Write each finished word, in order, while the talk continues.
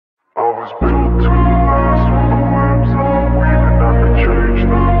was built to last. With the webs I'm weaving, I could change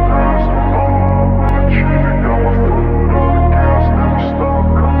the past. With all I'm achieving, got my foot on the gas. Never stop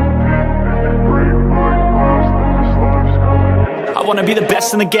competing. If you break like glass, then this life's gonna end. I wanna be the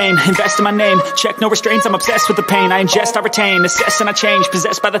best in the game, invest in my name. Check no restraints, I'm obsessed with the pain. I ingest, I retain, assess and I change.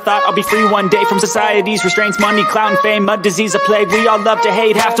 Possessed by the thought I'll be free one day from society's restraints. Money, clout and fame, mud, disease, a plague. We all love to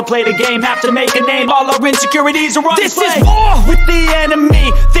hate, have to play the game, have to make a name. All our insecurities are on display. This is war with the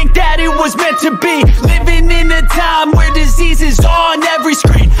enemy, think that it was meant to be. Living in a time where disease is on every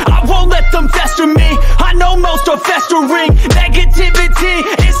screen. I won't let them fester me, I know most are festering. Negativity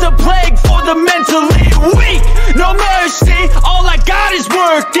is a plague for the mentally weak. No mercy, all I got is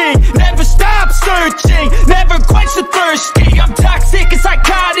working. Never stop searching, never quench the thirsty. I'm toxic and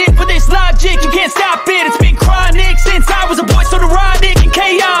psychotic, but there's logic, you can't stop it. It's been chronic since I was a boy, so neurotic and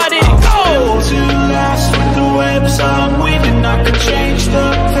chaotic. Built to last. With the webs I'm weaving, I could change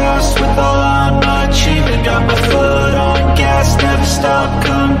the past. With all I'm achieving, got my foot on gas. Never stop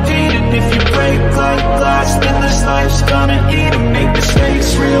competing. If you break like glass, then this life's gonna eat 'em. Make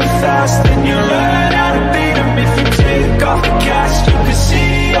mistakes real fast, then you learn how to beat 'em. If you take off the cast, you can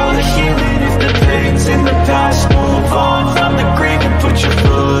see all the healing. If the pain's in the past, move on from the grave and put your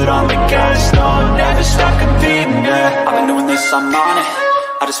foot on the gas. No, never stop competing, yeah. I've been doing this, I'm on it.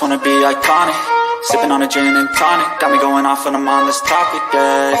 I just wanna be iconic. Sipping on a gin and tonic, got me going off when I'm on this topic,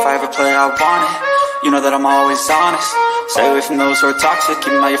 yeah. If I ever play, I want it. You know that I'm always honest. Stay away from those who are toxic.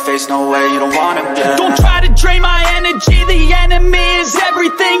 Keep them out your face, no way, you don't want them, yeah. Don't try to drain my energy. The enemy is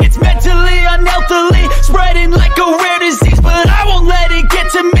everything. It's mentally, unhealthily, spreading like a rare disease. But I won't let it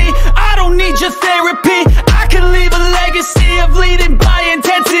get to me. I don't need your therapy.